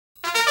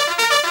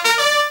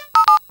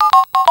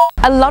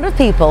A lot of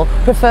people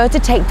prefer to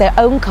take their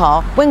own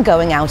car when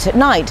going out at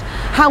night.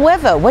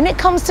 However, when it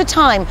comes to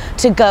time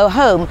to go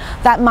home,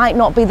 that might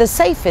not be the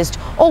safest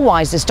or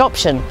wisest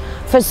option.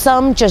 For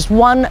some, just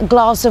one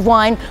glass of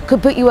wine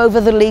could put you over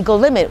the legal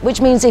limit,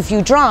 which means if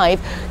you drive,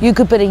 you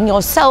could put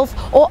yourself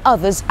or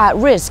others at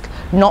risk,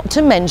 not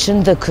to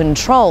mention the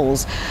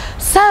controls.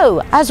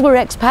 So, as we're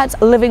expats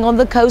living on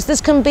the coast, this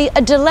can be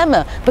a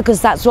dilemma,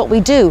 because that's what we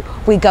do.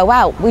 We go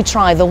out, we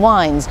try the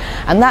wines.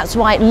 And that's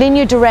why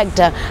Linea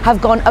Directa have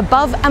gone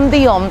above and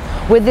beyond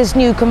with this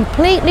new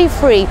completely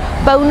free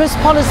bonus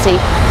policy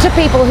to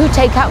people who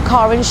take out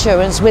car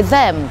insurance with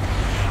them.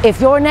 If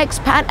you're an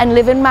expat and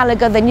live in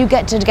Malaga, then you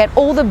get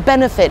all the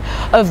benefit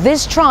of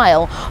this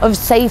trial of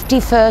Safety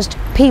First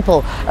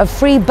People, a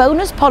free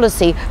bonus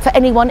policy for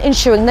anyone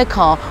insuring their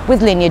car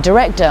with Linea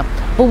Directa.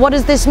 But what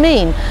does this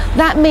mean?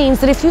 That means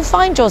that if you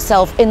find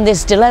yourself in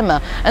this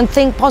dilemma and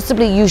think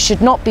possibly you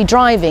should not be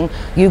driving,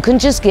 you can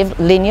just give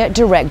Linea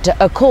Directa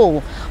a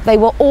call. They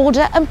will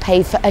order and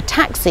pay for a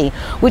taxi,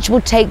 which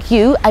will take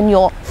you and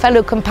your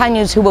fellow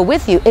companions who were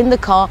with you in the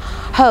car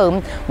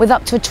home with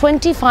up to a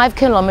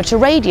 25-kilometer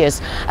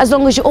radius, as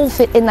long as you all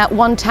fit in that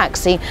one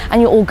taxi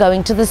and you're all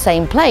going to the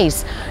same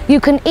place. You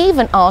can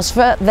even ask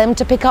for them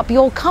to pick up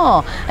your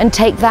car and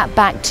take that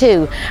back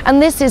too.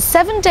 And this is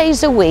 7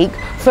 days a week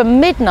from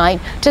midnight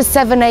to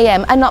 7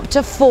 a.m. and up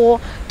to 4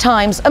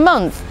 times a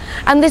month.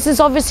 And this is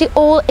obviously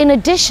all in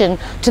addition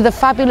to the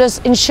fabulous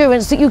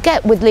insurance that you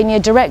get with Linea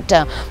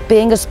Directa.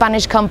 Being a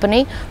Spanish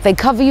company, they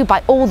cover you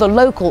by all the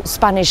local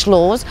Spanish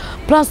laws,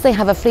 plus they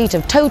have a fleet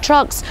of tow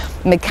trucks,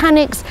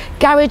 mechanics,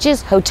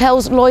 garages,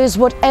 hotels, lawyers,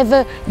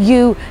 whatever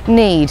you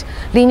need.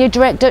 Linea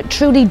Directa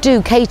truly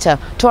do cater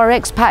to our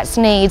expats'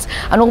 needs,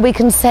 and all we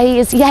can say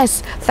is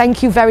yes,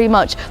 thank you very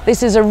much.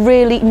 This is a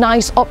really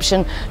nice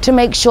option to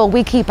make sure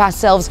we keep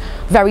ourselves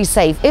very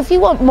safe. If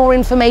you want more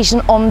information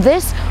on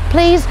this,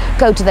 please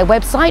go to their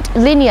website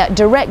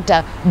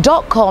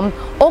lineadirecta.com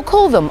or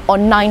call them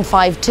on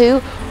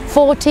 952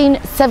 14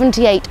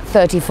 78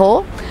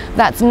 34.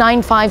 That's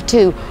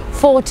 952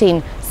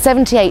 14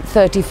 78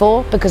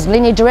 34, because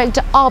Linea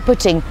Directa are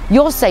putting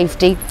your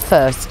safety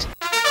first.